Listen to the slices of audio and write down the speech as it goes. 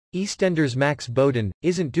EastEnders Max Bowden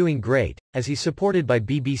isn't doing great, as he's supported by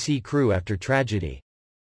BBC crew after tragedy.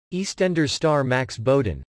 EastEnders star Max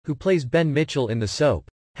Bowden, who plays Ben Mitchell in the soap,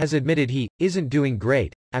 has admitted he isn't doing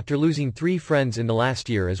great after losing 3 friends in the last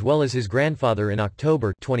year as well as his grandfather in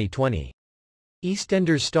October 2020.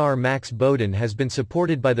 EastEnders star Max Bowden has been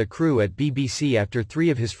supported by the crew at BBC after 3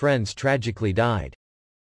 of his friends tragically died.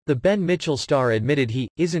 The Ben Mitchell star admitted he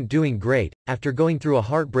isn't doing great after going through a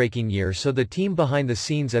heartbreaking year, so the team behind the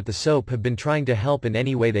scenes at the soap have been trying to help in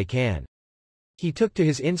any way they can. He took to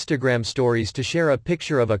his Instagram stories to share a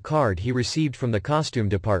picture of a card he received from the costume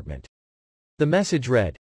department. The message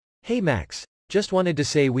read, "Hey Max, just wanted to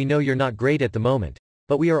say we know you're not great at the moment,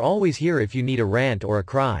 but we are always here if you need a rant or a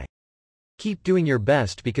cry. Keep doing your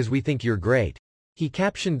best because we think you're great." He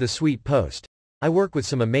captioned the sweet post, "I work with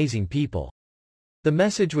some amazing people." The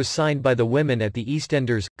message was signed by the women at the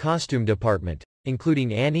EastEnders costume department,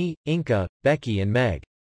 including Annie, Inka, Becky and Meg.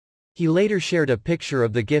 He later shared a picture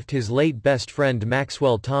of the gift his late best friend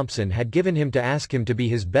Maxwell Thompson had given him to ask him to be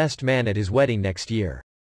his best man at his wedding next year.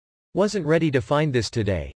 "Wasn't ready to find this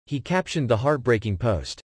today," he captioned the heartbreaking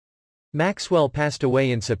post. Maxwell passed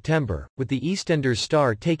away in September, with the EastEnders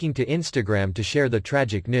star taking to Instagram to share the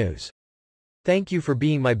tragic news. "Thank you for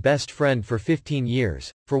being my best friend for 15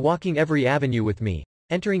 years, for walking every avenue with me,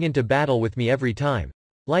 entering into battle with me every time,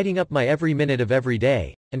 lighting up my every minute of every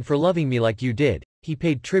day, and for loving me like you did." He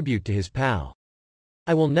paid tribute to his pal.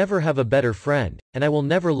 "I will never have a better friend, and I will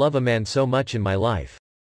never love a man so much in my life.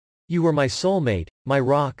 You were my soulmate, my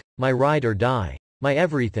rock, my ride or die, my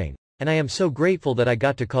everything, and I am so grateful that I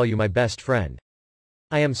got to call you my best friend.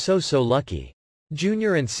 I am so lucky.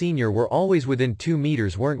 Junior and senior were always within 2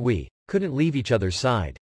 meters, weren't we? Couldn't leave each other's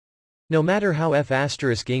side. No matter how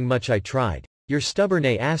 *ing much I tried, your stubborn **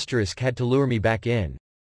 had to lure me back in."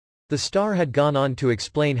 The star had gone on to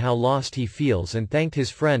explain how lost he feels and thanked his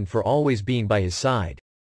friend for always being by his side.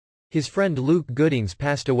 His friend Luke Goodings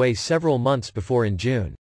passed away several months before in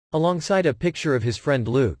June. Alongside a picture of his friend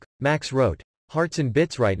Luke, Max wrote, "Hearts and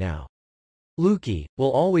bits right now. Lukey,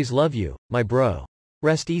 we'll always love you, my bro.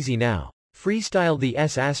 Rest easy now. Freestyle the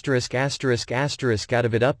 **** out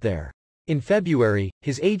of it up there." In February,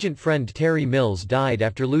 his agent friend Terry Mills died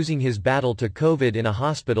after losing his battle to COVID in a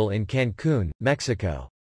hospital in Cancun, Mexico.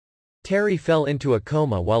 Terry fell into a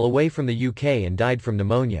coma while away from the UK and died from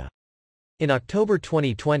pneumonia. In October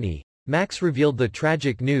 2020, Max revealed the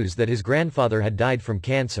tragic news that his grandfather had died from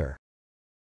cancer.